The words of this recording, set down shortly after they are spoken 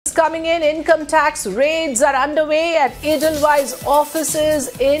Coming in, income tax raids are underway at Edelweiss offices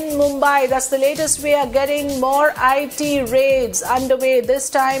in Mumbai. That's the latest. We are getting more IT raids underway, this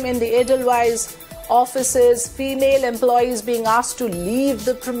time in the Edelweiss offices. Female employees being asked to leave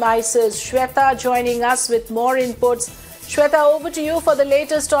the premises. Shweta joining us with more inputs. Shweta, over to you for the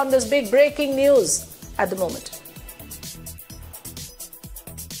latest on this big breaking news at the moment.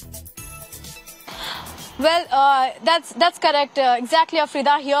 Well, that's correct. Exactly,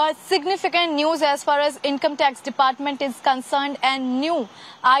 Afrida. Here, significant news as far as Income Tax Department is concerned, and new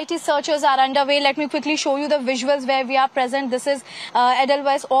IT searches are underway. Let me quickly show you the visuals where we are present. This is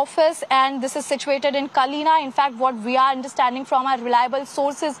Edelweiss office, and this is situated in Kalina. In fact, what we are understanding from our reliable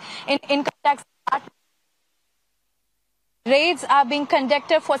sources in Income Tax Department, raids are being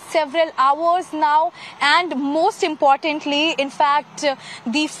conducted for several hours now, and most importantly, in fact,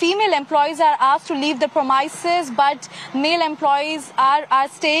 the female employees are asked to leave the premises, but male employees are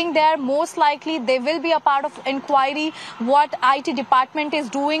staying there. Most likely they will be a part of inquiry what IT department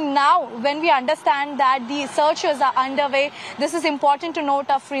is doing now. When we understand that the searches are underway, this is important to note,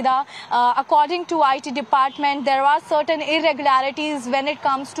 Afrida. According to IT department, there are certain irregularities when it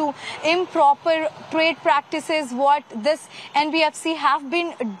comes to improper trade practices, what this NBFC have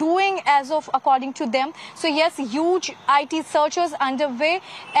been doing as of according to them. So yes, huge IT searches underway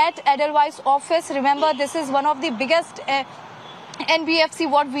at Edelweiss office. Remember, this is one of the biggest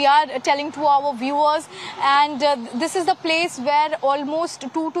NBFC, what we are telling to our viewers, and this is the place where almost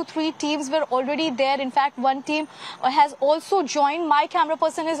 2 to 3 teams were already there. In fact, one team has also joined. My camera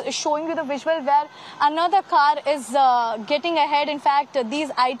person is showing you the visual where another car is getting ahead. In fact, these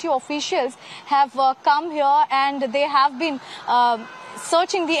IT officials have come here and they have been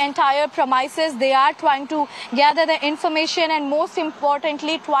searching the entire premises. They are trying to gather the information and most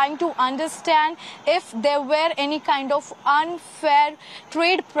importantly trying to understand if there were any kind of unfair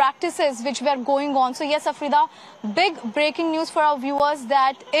trade practices which were going on. So yes, Afrida, big breaking news for our viewers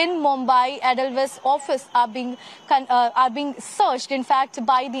that in Mumbai, Edelweiss office are being searched, in fact,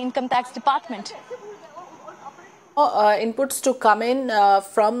 by the Income Tax Department. Inputs to come in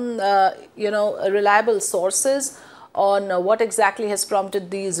from reliable sources on what exactly has prompted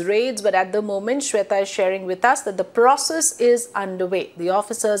these raids, but at the moment Shweta is sharing with us that the process is underway. The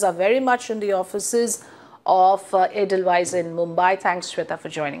officers are very much in the offices of Edelweiss in Mumbai. Thanks, Shweta, for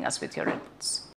joining us with your inputs.